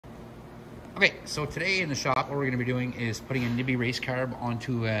Okay, so today in the shop, what we're going to be doing is putting a Nibbi Race Carb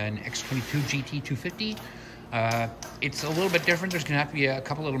onto an X22GT 250. It's a little bit different. There's going to have to be a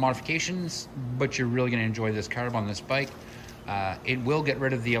couple little modifications, but you're really going to enjoy this carb on this bike. It will get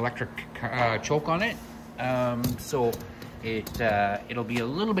rid of the electric choke on it, so it'll be a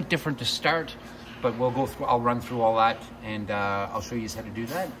little bit different to start, but we'll go through. I'll run through all that, and I'll show you how to do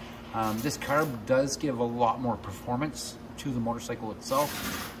that. This carb does give a lot more performance to the motorcycle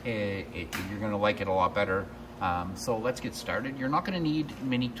itself. You're going to like it a lot better. So let's get started. You're not going to need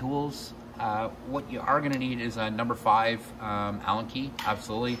many tools. What you are going to need is a number 5 Allen key.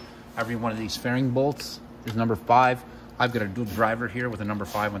 Absolutely. Every one of these fairing bolts is number 5. I've got a dual driver here with a number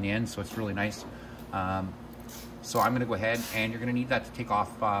 5 on the end, so it's really nice. So I'm going to go ahead, and you're going to need that to take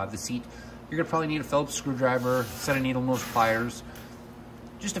off the seat. You're going to probably need a Phillips screwdriver, set of needle nose pliers,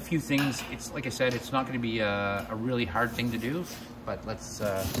 just a few things. It's like I said, it's not going to be a really hard thing to do, but we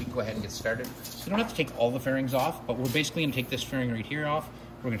can go ahead and get started. So you don't have to take all the fairings off, but we're basically going to take this fairing right here off.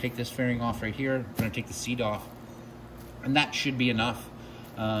 We're going to take this fairing off right here. We're going to take the seat off, and that should be enough.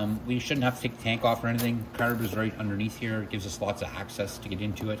 We shouldn't have to take the tank off or anything. Carb is right underneath here. It gives us lots of access to get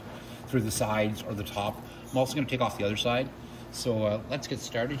into it through the sides or the top. I'm also going to take off the other side. So let's get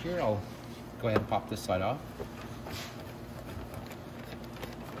started here. I'll go ahead and pop this side off.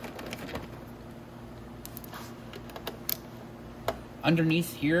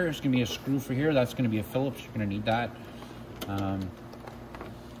 Underneath here is going to be a screw for here. That's going to be a Phillips. You're going to need that.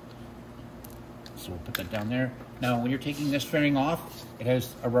 So we'll put that down there. Now, when you're taking this fairing off, it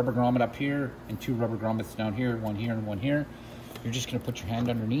has a rubber grommet up here and 2 rubber grommets down here, one here and one here. You're just going to put your hand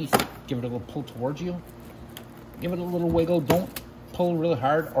underneath, give it a little pull towards you. Give it a little wiggle. Don't pull really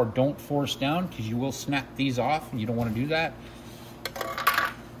hard or don't force down, because you will snap these off, and you don't want to do that.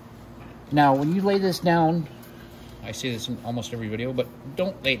 Now, when you lay this down, I say this in almost every video, but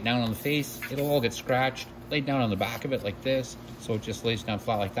don't lay it down on the face. It'll all get scratched. Lay it down on the back of it like this, so it just lays down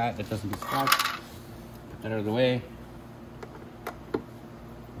flat like that. That doesn't get scratched. Put that out of the way. We'll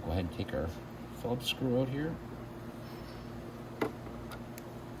go ahead and take our Phillips screw out here.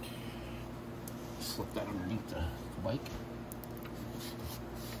 Slip that underneath the bike.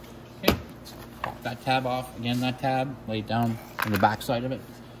 Okay, pop that tab off. Again, that tab, lay it down on the back side of it.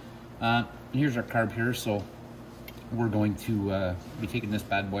 Here's our carb here, so we're going to be taking this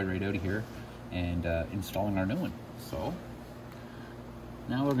bad boy right out of here and installing our new one. So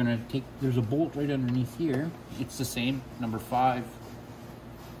now we're gonna take, there's a bolt right underneath here. It's the same, number 5.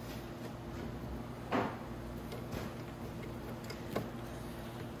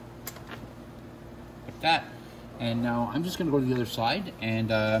 Like that. And now I'm just gonna go to the other side,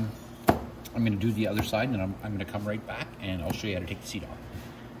 and I'm gonna do the other side, and I'm gonna come right back and I'll show you how to take the seat off.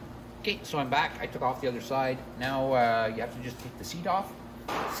 Okay, so I'm back. I took off the other side. Now you have to just take the seat off.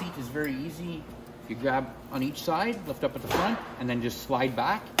 The seat is very easy. If you grab on each side, lift up at the front, and then just slide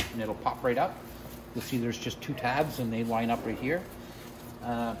back, and it'll pop right up. You'll see there's just 2 tabs, and they line up right here.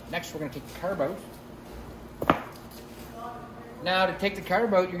 Next, we're going to take the carb out. Now, to take the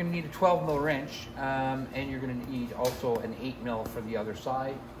carb out, you're going to need a 12 mil wrench, and you're going to need also an 8 mil for the other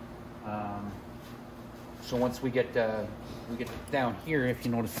side. So once we get down here, if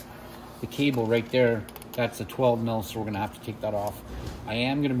you notice the cable right there, that's a 12 mil, so we're going to have to take that off. I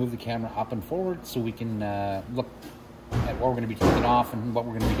am going to move the camera up and forward so we can look at what we're going to be taking off and what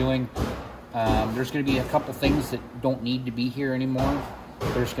we're going to be doing. There's going to be a couple things that don't need to be here anymore.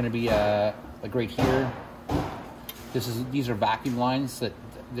 There's going to be like right here. These are vacuum lines that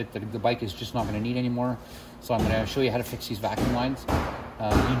the bike is just not going to need anymore. So I'm going to show you how to fix these vacuum lines.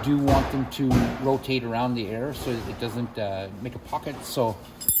 You do want them to rotate around the air so that it doesn't make a pocket. So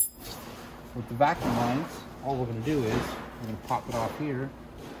with the vacuum lines, all we're going to do is we're going to pop it off here.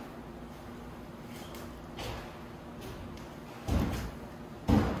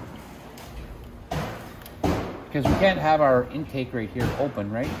 Because we can't have our intake right here open,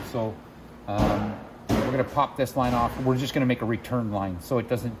 right? So we're going to pop this line off. We're just going to make a return line, so it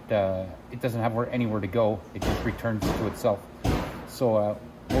doesn't have anywhere to go. It just returns to itself. So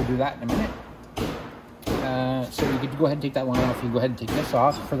we'll do that in a minute. So you get to go ahead and take that line off. You go ahead and take this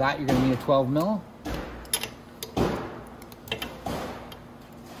off. For that, you're going to need a 12 mil.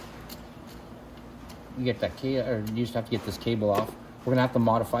 You get that cable, or you just have to get this cable off. We're going to have to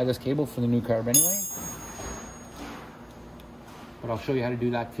modify this cable for the new carb anyway. But I'll show you how to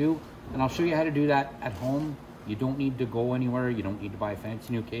do that too. And I'll show you how to do that at home. You don't need to go anywhere. You don't need to buy a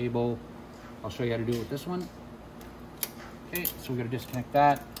fancy new cable. I'll show you how to do it with this one. Okay, so we're going to disconnect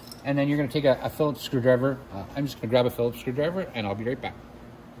that. And then you're going to take a Phillips screwdriver. I'm just going to grab a Phillips screwdriver, and I'll be right back.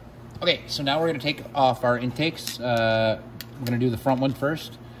 Okay, so now we're going to take off our intakes. We're going to do the front one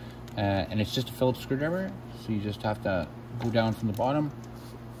first. and it's just a Phillips screwdriver, so you just have to go down from the bottom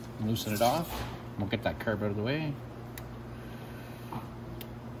and loosen it off. We'll get that carb out of the way.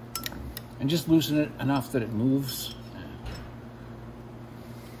 And just loosen it enough that it moves.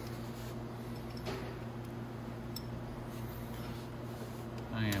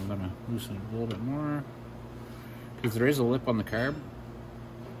 I am going to loosen it a little bit more, because there is a lip on the carb,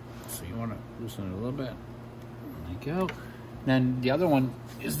 so you want to loosen it a little bit. There you go. Then the other one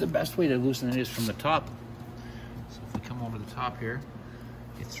is the best way to loosen it is from the top. So if we come over the top here,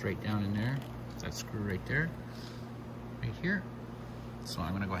 it's right down in there. That screw right there, right here. So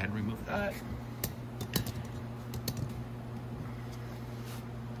I'm going to go ahead and remove that.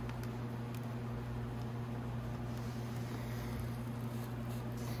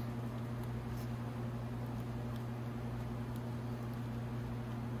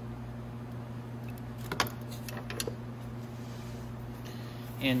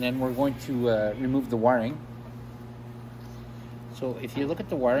 And then we're going to remove the wiring. So if you look at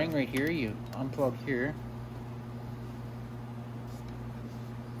the wiring right here, you unplug here.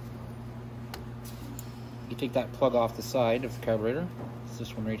 You take that plug off the side of the carburetor. It's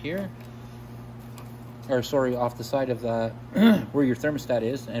this one right here. Or sorry, off the side of the where your thermostat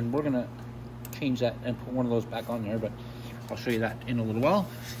is, and we're gonna change that and put one of those back on there, but I'll show you that in a little while.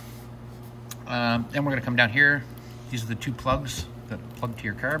 Then we're gonna come down here. These are the two plugs that plug to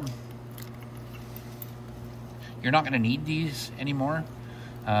your carb. You're not going to need these anymore.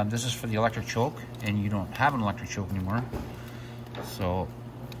 This is for the electric choke, and you don't have an electric choke anymore, so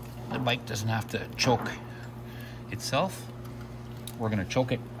the bike doesn't have to choke itself. We're going to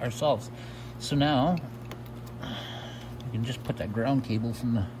choke it ourselves. So now you can just put that ground cable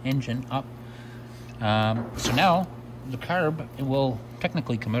from the engine up. So now the carb, it will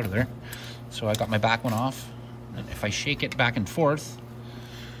technically come out of there. So I got my back one off. And if I shake it back and forth,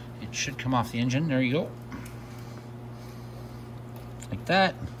 it should come off the engine. There you go. Like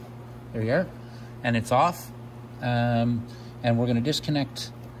that. There you are. And it's off. And we're going to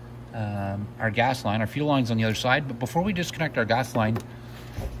disconnect our gas line. Our fuel line's on the other side. But before we disconnect our gas line,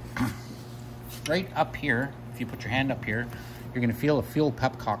 right up here, if you put your hand up here, you're going to feel a fuel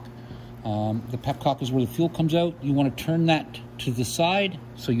pepcock. The pepcock is where the fuel comes out. You want to turn that to the side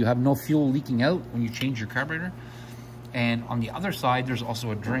so you have no fuel leaking out when you change your carburetor. And on the other side, there's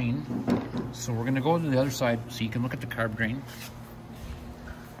also a drain. So we're going to go to the other side so you can look at the carb drain.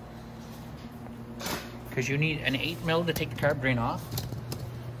 Because you need an 8mm to take the carb drain off.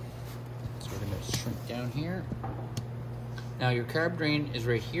 So we're going to shrink down here. Now your carb drain is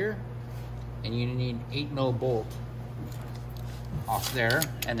right here, and you need an 8mm bolt off there,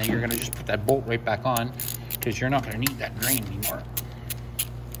 and then you're going to just put that bolt right back on, because you're not going to need that drain anymore.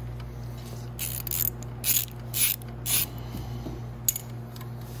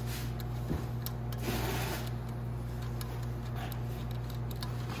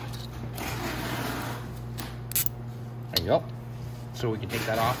 There you go. So we can take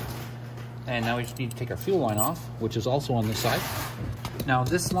that off. And now we just need to take our fuel line off, which is also on this side. Now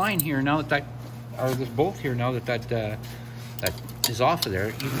this line here, now that or this bolt here, now that that is off of there,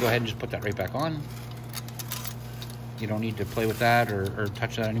 you can go ahead and just put that right back on. You don't need to play with that or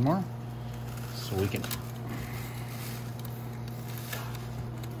touch that anymore. So we can put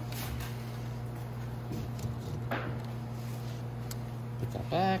that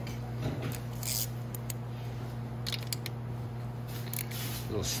back.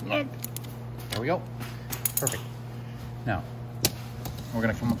 A little snug. There we go. Perfect. Now, we're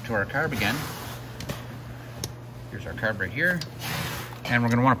going to come up to our carb again. Here's our carb right here. And we're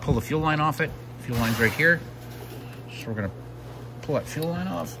going to want to pull the fuel line off it. Fuel line's right here. So we're going to pull that fuel line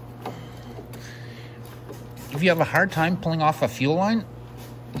off. If you have a hard time pulling off a fuel line,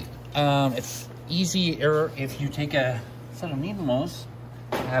 it's easier if you take a set of needle nose.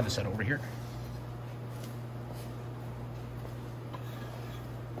 I have a set over here.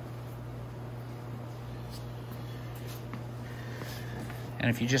 And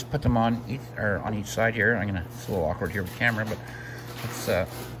if you just put them on each side here, it's a little awkward here with the camera, but it's,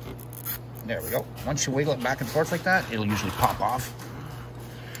 there we go. Once you wiggle it back and forth like that, it'll usually pop off.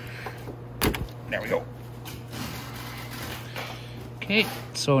 There we go. Okay,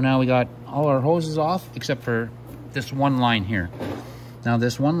 so now we got all our hoses off, except for this one line here. Now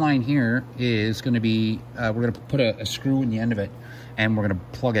this one line here is gonna be, we're gonna put a screw in the end of it, and we're gonna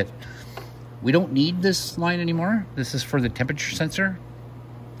plug it. We don't need this line anymore. This is for the temperature sensor.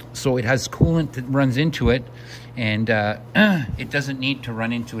 So it has coolant that runs into it, and it doesn't need to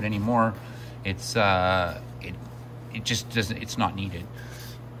run into it anymore. It's it just doesn't. It's not needed.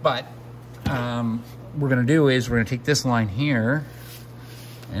 But what we're gonna do is we're gonna take this line here.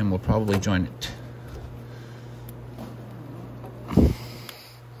 and we'll probably join it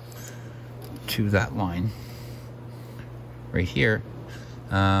to that line right here.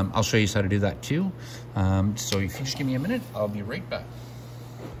 I'll show you how to do that too. So if you just give me a minute, I'll be right back.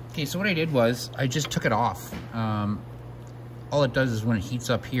 Okay, so what I did was I just took it off. All it does is when it heats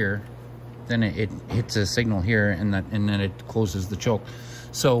up here, then it hits a signal here, and then it closes the choke.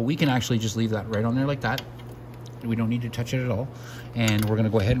 So we can actually just leave that right on there like that. We don't need to touch it at all. And we're gonna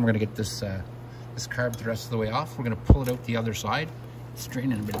go ahead and we're gonna get this this carb the rest of the way off. We're gonna pull it out the other side. It's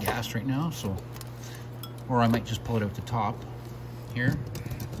draining a bit of gas right now, so, or I might just pull it out the top here.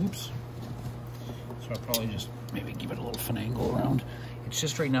 Oops. So I'll probably just maybe give it a little finagle around. It's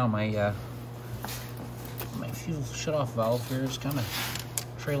just right now my my fuel shut-off valve here is kind of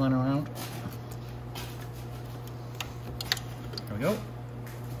trailing around. There we go.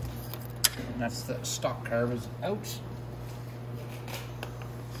 And that's the stock carb is out.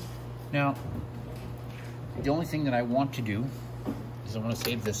 Now, the only thing that I want to do is I want to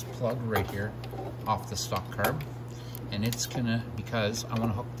save this plug right here off the stock carb, and it's gonna, because I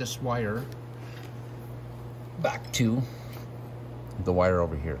want to hook this wire back to the wire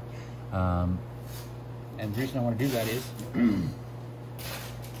over here. And the reason I want to do that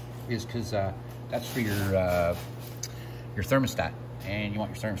is because that's for your thermostat, and you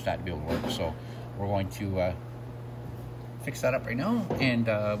want your thermostat to be able to work. So we're going to fix that up right now, and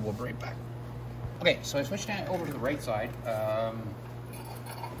we'll be right back. Okay, so I switched that over to the right side,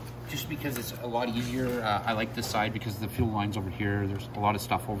 just because it's a lot easier. I like this side because the fuel line's over here. There's a lot of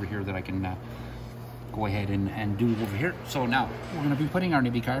stuff over here that I can go ahead and do over here. So now we're going to be putting our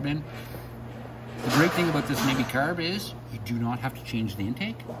Nibbi carb in. The great thing about this Nibbi carb is you do not have to change the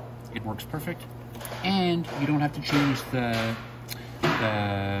intake. It works perfect. And you don't have to change the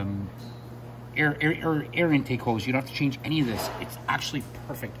air intake hose. You don't have to change any of this. It's actually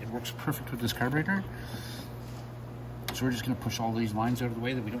perfect. It works perfect with this carburetor. So we're just going to push all these lines out of the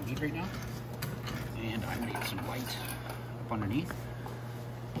way that we don't need right now. And I'm going to get some white up underneath.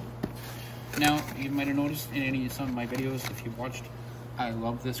 Now, you might have noticed in some of my videos, if you've watched, I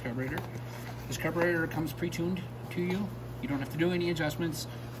love this carburetor. This carburetor comes pre-tuned to you. You don't have to do any adjustments.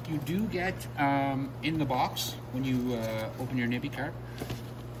 You do get in the box when you open your Nibbi carb,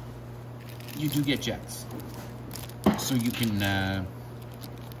 you do get jets. So you can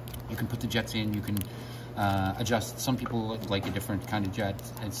put the jets in. You can adjust. Some people like a different kind of jet.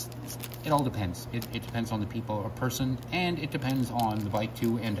 It all depends. It depends on the people or person, and it depends on the bike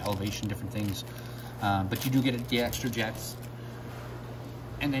too, and elevation, different things. But you do get the extra jets,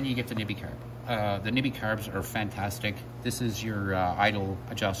 and then you get the Nibbi carb. The Nibbi carbs are fantastic. This is your idle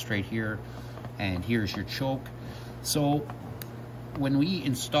adjust right here, and here's your choke. So when we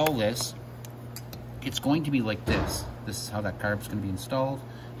install this, it's going to be like this. This is how that carb is going to be installed,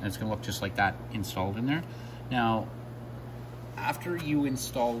 and it's going to look just like that installed in there. Now, after you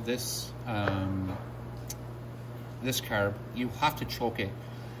install this this carb, you have to choke it.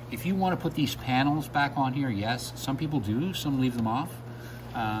 If you want to put these panels back on here, yes, some people do, some leave them off.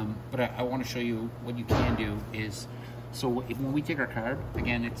 But I want to show you what you can do is, so when we take our carb,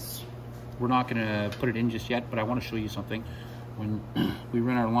 again, we're not going to put it in just yet, but I want to show you something. When we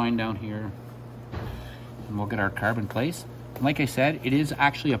run our line down here, and we'll get our carb in place. And like I said, it is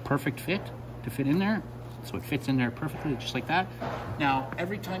actually a perfect fit to fit in there. So it fits in there perfectly, just like that. Now,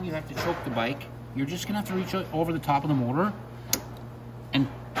 every time you have to choke the bike, you're just going to have to reach over the top of the motor and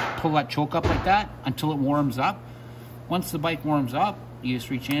pull that choke up like that until it warms up. Once the bike warms up, you just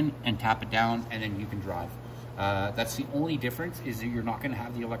reach in and tap it down, and then you can drive. That's the only difference, is that you're not going to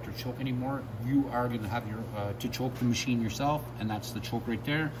have the electric choke anymore. You are going to have your to choke the machine yourself, and that's the choke right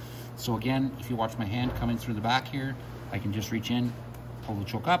there. So again, if you watch my hand coming through the back here, I can just reach in, pull the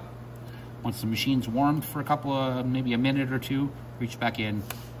choke up. Once the machine's warmed for a couple of, maybe a minute or two, reach back in,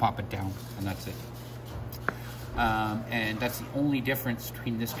 pop it down, and that's it. And that's the only difference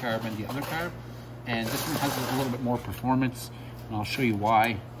between this carb and the other carb. And this one has a little bit more performance, and I'll show you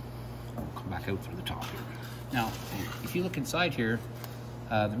why. I'll come back out through the top here. Now, if you look inside here,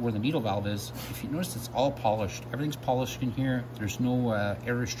 where the needle valve is, if you notice, it's all polished. Everything's polished in here. There's no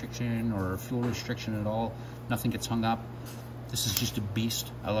air restriction or fuel restriction at all. Nothing gets hung up. This is just a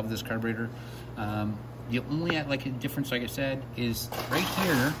beast. I love this carburetor. The only difference, like I said, is right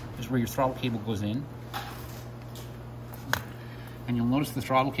here is where your throttle cable goes in. And you'll notice the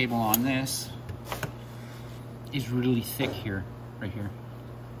throttle cable on this is really thick here, right here.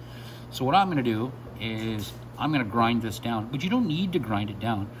 So what I'm gonna do is I'm gonna grind this down, but you don't need to grind it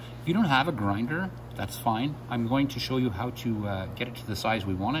down. If you don't have a grinder, that's fine. I'm going to show you how to get it to the size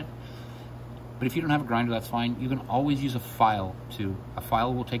we want it. But if you don't have a grinder, that's fine. You can always use a file too. A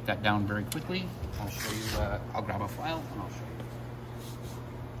file will take that down very quickly. I'll show you, I'll grab a file and I'll show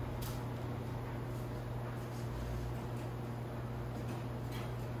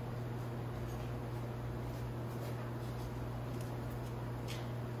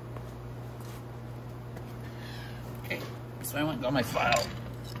you. So I went and got my file,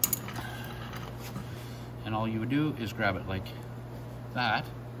 and all you would do is grab it like that,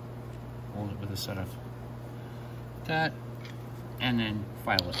 hold it with a set of that, and then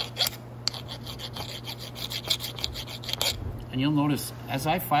file it. And you'll notice as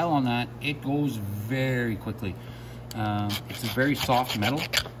I file on that, it goes very quickly. It's a very soft metal.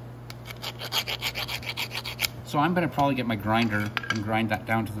 So I'm gonna probably get my grinder and grind that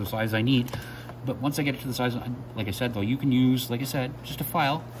down to the size I need. But once I get it to the size, like I said though, you can use, like I said, just a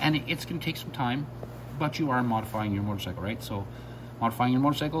file, and it's gonna take some time, but you are modifying your motorcycle, right? So modifying your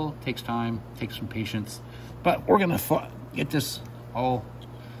motorcycle takes time, takes some patience, but we're gonna get this all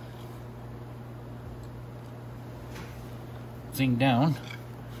thing down.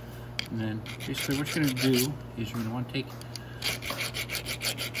 And then basically what you're gonna do is you're gonna wanna take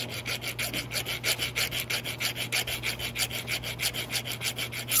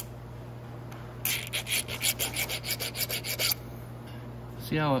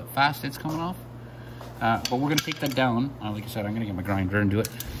see how fast it's coming off? But we're gonna take that down. Like I said, I'm gonna get my grinder and do it.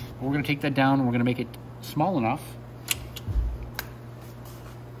 But we're gonna take that down and we're gonna make it small enough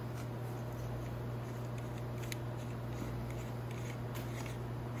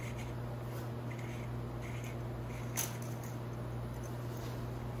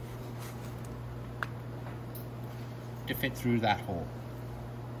to fit through that hole.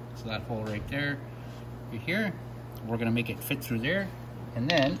 So that hole right there, right here, we're gonna make it fit through there. And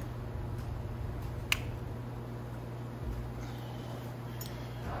then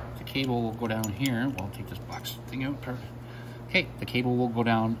the cable will go down here. Well, I'll take this box thing out. Okay, the cable will go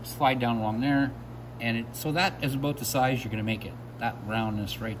down, slide down along there, and so that is about the size you're going to make it. That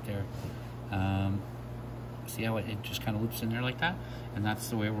roundness right there. See how it just kind of loops in there like that? And that's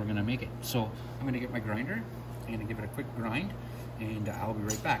the way we're going to make it. So I'm going to get my grinder. I'm going to give it a quick grind, and I'll be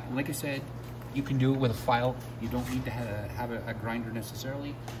right back. And like I said, you can do it with a file. You don't need to have a grinder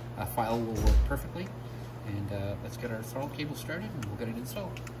necessarily. A file will work perfectly. And let's get our throttle cable started and we'll get it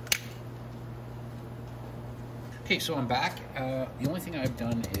installed. Okay, so I'm back. The only thing I've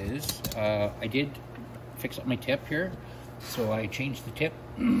done is I did fix up my tip here. So I changed the tip,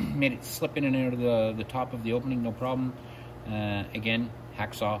 made it slip in and out of the top of the opening, no problem. Again,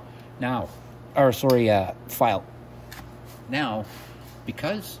 hacksaw. Now, file. Now,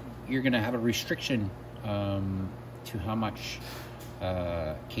 because you're gonna have a restriction to how much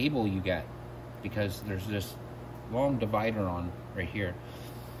cable you get, because there's this long divider on right here.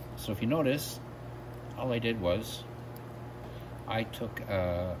 So if you notice, all I did was I took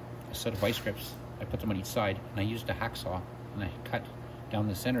a set of vice grips, I put them on each side, and I used a hacksaw and I cut down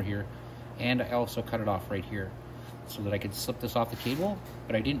the center here, and I also cut it off right here so that I could slip this off the cable,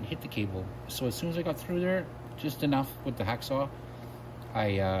 but I didn't hit the cable. So as soon as I got through there, just enough with the hacksaw,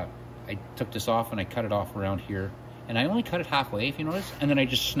 I took this off and I cut it off around here, and I only cut it halfway, if you notice, and then I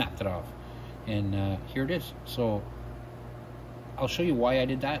just snapped it off, and here it is. So I'll show you why I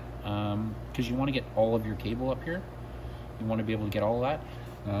did that, because you want to get all of your cable up here. You want to be able to get all of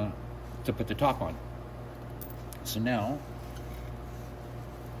that to put the top on. So now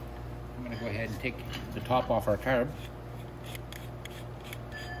I'm going to go ahead and take the top off our carb,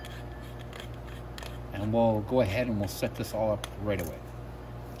 and we'll go ahead and we'll set this all up right away.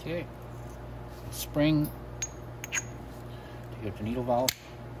 Okay, spring, take out the needle valve.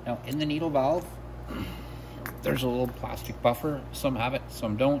 Now in the needle valve, there's a little plastic buffer. Some have it,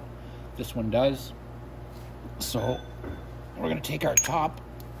 some don't. This one does. So we're gonna take our top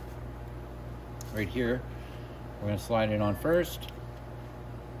right here. We're gonna slide it on first.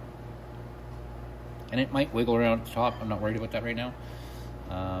 And it might wiggle around at the top. I'm not worried about that right now.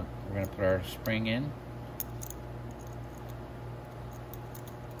 We're gonna put our spring in.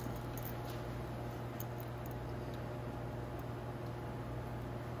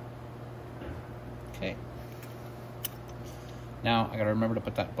 Okay. Now I gotta remember to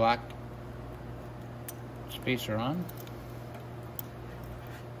put that black spacer on.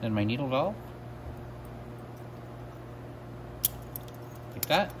 Then my needle valve. Like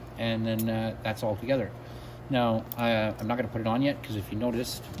that. And then that's all together. Now I'm not gonna put it on yet, because if you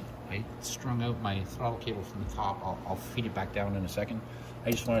noticed, I strung out my throttle cable from the top. I'll feed it back down in a second.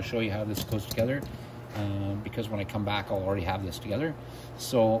 I just want to show you how this goes together, because when I come back, I'll already have this together.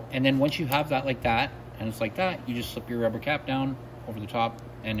 So, and then once you have that like that, and it's like that, you just slip your rubber cap down, over the top,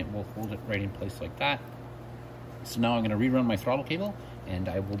 and it will hold it right in place like that. So now I'm going to rerun my throttle cable, and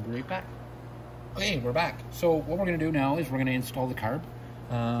I will be right back. Okay, we're back. So what we're going to do now is we're going to install the carb.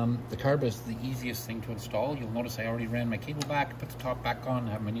 The carb is the easiest thing to install. You'll notice I already ran my cable back, put the top back on,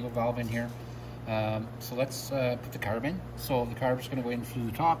 I have my needle valve in here. So let's put the carb in. So the carb is going to go in through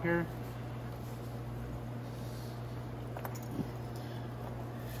the top here.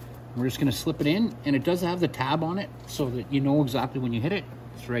 We're just going to slip it in, and it does have the tab on it so that you know exactly when you hit it.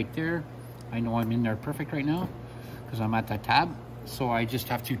 It's right there. I know I'm in there perfect right now because I'm at that tab. So I just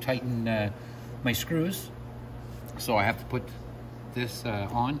have to tighten my screws. So I have to put this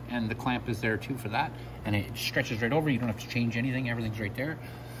on, and the clamp is there too for that. And it stretches right over. You don't have to change anything. Everything's right there.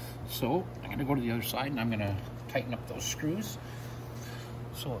 So I'm going to go to the other side, and I'm going to tighten up those screws.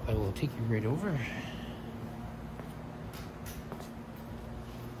 So I will take you right over.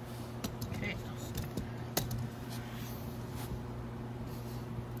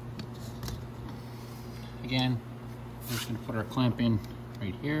 Again, we're just going to put our clamp in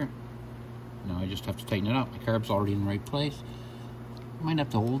right here. Now I just have to tighten it up. My carb's already in the right place. You might have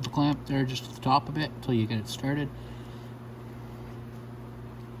to hold the clamp there just at the top a bit until you get it started.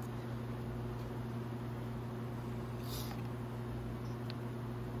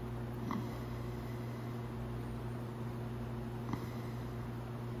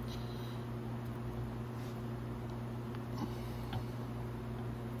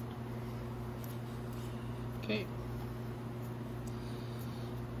 Okay.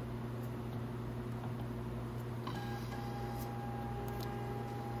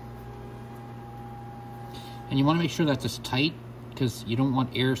 And you want to make sure that it's tight because you don't want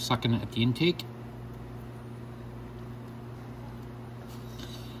air sucking at the intake.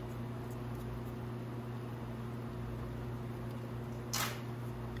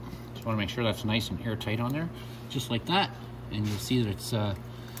 Just want to make sure that's nice and airtight on there, just like that. And you'll see that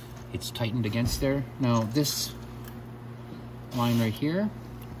it's tightened against there. Now this line right here,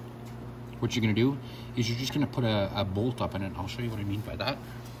 what you're going to do is you're just going to put a bolt up in it. I'll show you what I mean by that.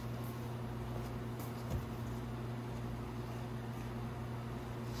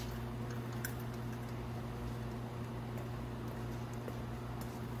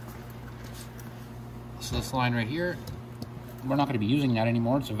 So this line right here, we're not going to be using that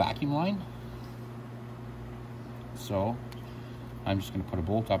anymore. It's a vacuum line. So I'm just going to put a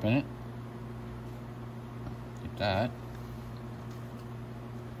bolt up in it, like that.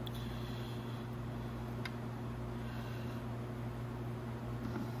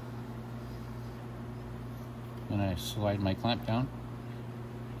 Then I slide my clamp down,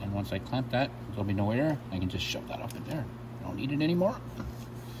 and once I clamp that, there'll be no air. I can just shove that up in there. I don't need it anymore.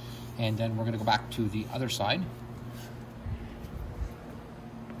 And then we're going to go back to the other side.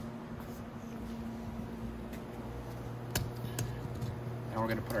 We're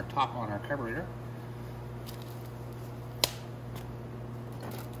going to put our top on our carburetor.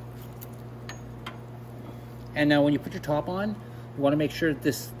 And now when you put your top on, you want to make sure that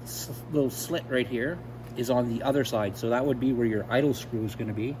this little slit right here is on the other side. So that would be where your idle screw is going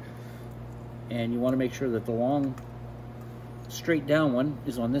to be. And you want to make sure that the long straight down one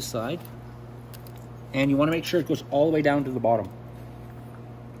is on this side. And you want to make sure it goes all the way down to the bottom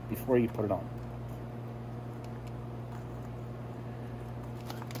before you put it on.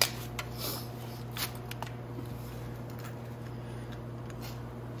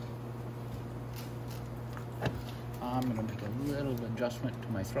 I'm going to make a little adjustment to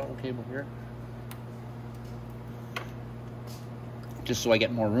my throttle cable here, just so I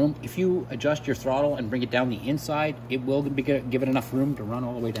get more room. If you adjust your throttle and bring it down the inside, it will give it enough room to run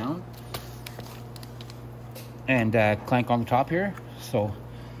all the way down and clank on the top here. So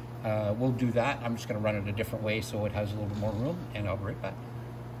we'll do that. I'm just going to run it a different way so it has a little bit more room, and I'll be right back.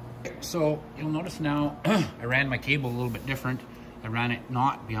 So you'll notice now I ran my cable a little bit different. I ran it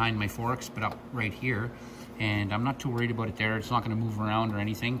not behind my forks, but up right here. And I'm not too worried about it there. It's not going to move around or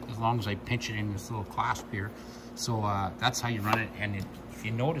anything as long as I pinch it in this little clasp here. So that's how you run it. And if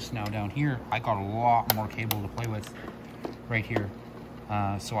you notice now down here, I got a lot more cable to play with right here.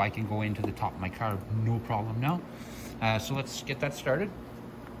 So I can go into the top of my carb, no problem now. So let's get that started.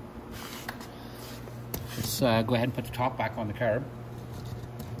 Let's go ahead and put the top back on the carb.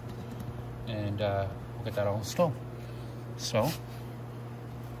 And we'll get that all installed. So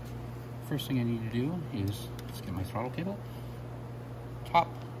first thing I need to do is let's get my throttle cable.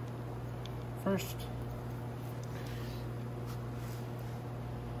 Top first.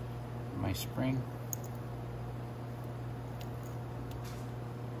 My spring.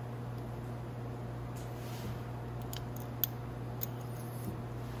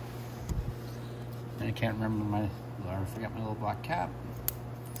 And I can't remember I forgot my little black cap.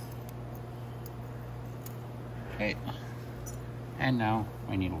 Okay, and now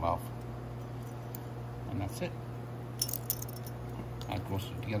my needle valve, and that's it. That goes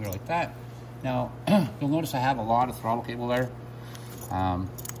together like that. Now, you'll notice I have a lot of throttle cable there.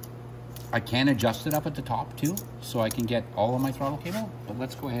 I can adjust it up at the top too, so I can get all of my throttle cable, but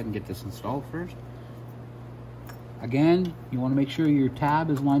let's go ahead and get this installed first. Again, you want to make sure your tab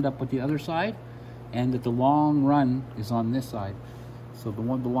is lined up with the other side and that the long run is on this side. So the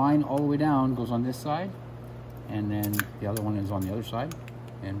line all the way down goes on this side, and then the other one is on the other side,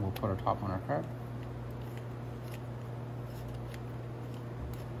 and we'll put our top on our carb.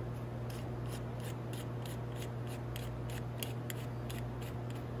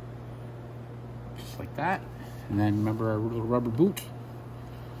 Just like that. And then remember our little rubber boot.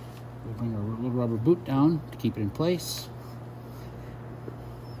 We'll bring our little rubber boot down to keep it in place.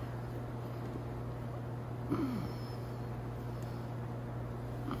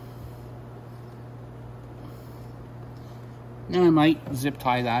 Now I might zip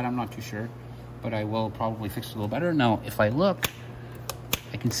tie that, I'm not too sure, but I will probably fix it a little better. Now if I look,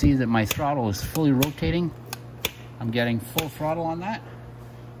 I can see that my throttle is fully rotating. I'm getting full throttle on that.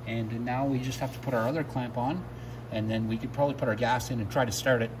 And now we just have to put our other clamp on, and then we could probably put our gas in and try to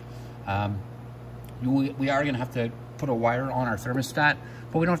start it. We are going to have to put a wire on our thermostat,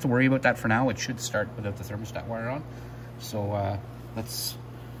 but we don't have to worry about that for now. It should start without the thermostat wire on. So this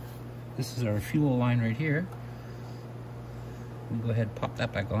is our fuel line right here. We'll go ahead and pop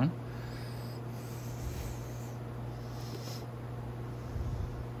that back on.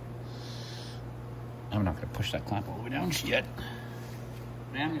 I'm not going to push that clamp all the way down just yet.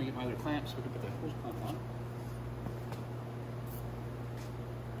 Now I'm going to get my other clamp so we can put the hose clamp on.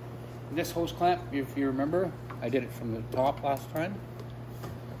 This hose clamp, if you remember, I did it from the top last time.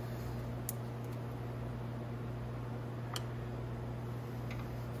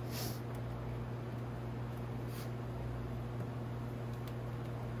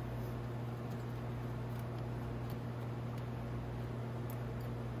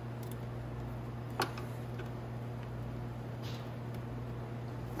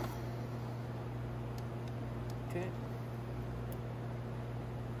 Okay.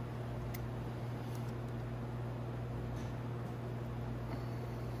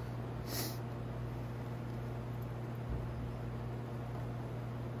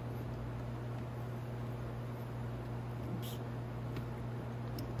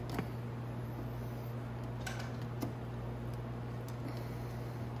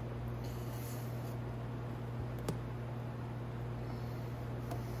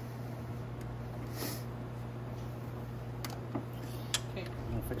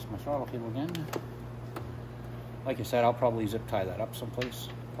 Fix my throttle cable again. Like I said, I'll probably zip tie that up someplace,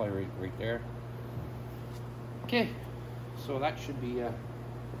 probably right there. Okay, so that should be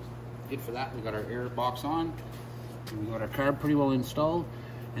it for that. We got our air box on, and we got our carb pretty well installed,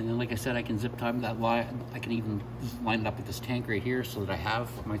 and then like I said, I can zip tie that line. I can even just line it up with this tank right here so that I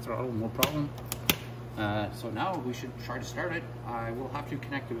have my throttle, no problem. So now we should try to start it. I will have to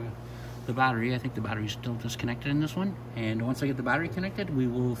connect to the battery. I think the battery's still disconnected in this one, and once I get the battery connected, we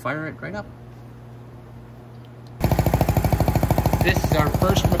will fire it right up. This is our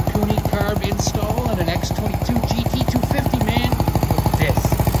first Makuni carb install on an X22GT 250, man. Look at this.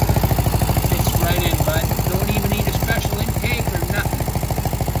 Fits right in, bud. Don't even need a special intake or nothing.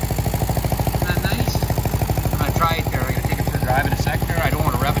 Isn't that nice? I'm gonna try it there. I'm gonna take it for a drive in a sec there. I don't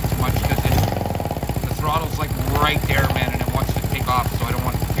want to rev it too much because the throttle's like right there, man, and it wants to take off, so I don't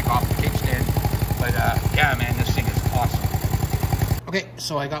want it to take off the kickstand. But yeah, man, this thing is awesome. Okay,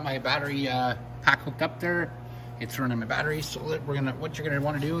 so I got my battery pack hooked up there. It's running my battery. So what you're gonna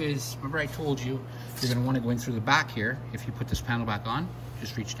want to do is, remember I told you, you're gonna want to go in through the back here. If you put this panel back on,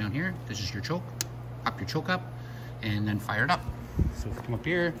 just reach down here. This is your choke. Up your choke up, and then fire it up. So if you come up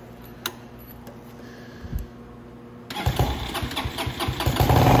here.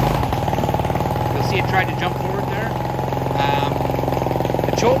 You'll see it tried to jump forward there.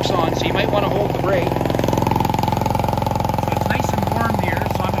 The choke's on, so you might want to hold the brake. So it's nice and warm here,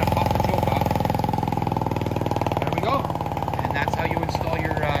 so I'm going to pop the choke off. There we go. And that's how you install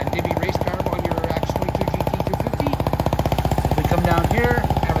your Nibbi Race Carb on your X22GT 250. If we come down here,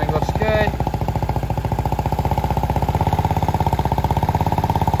 everything looks good.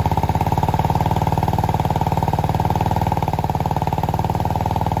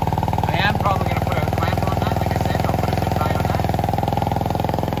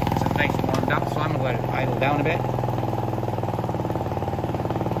 Down a bit.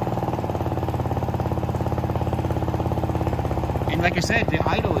 And like I said, the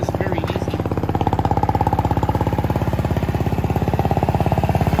idle is very easy.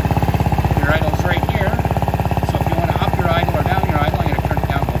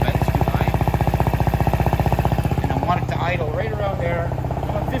 want it to idle right around there,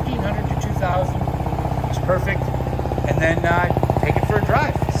 about 1,500 to 2,000. It's perfect. And then take it for a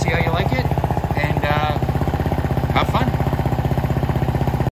drive. See how you like it.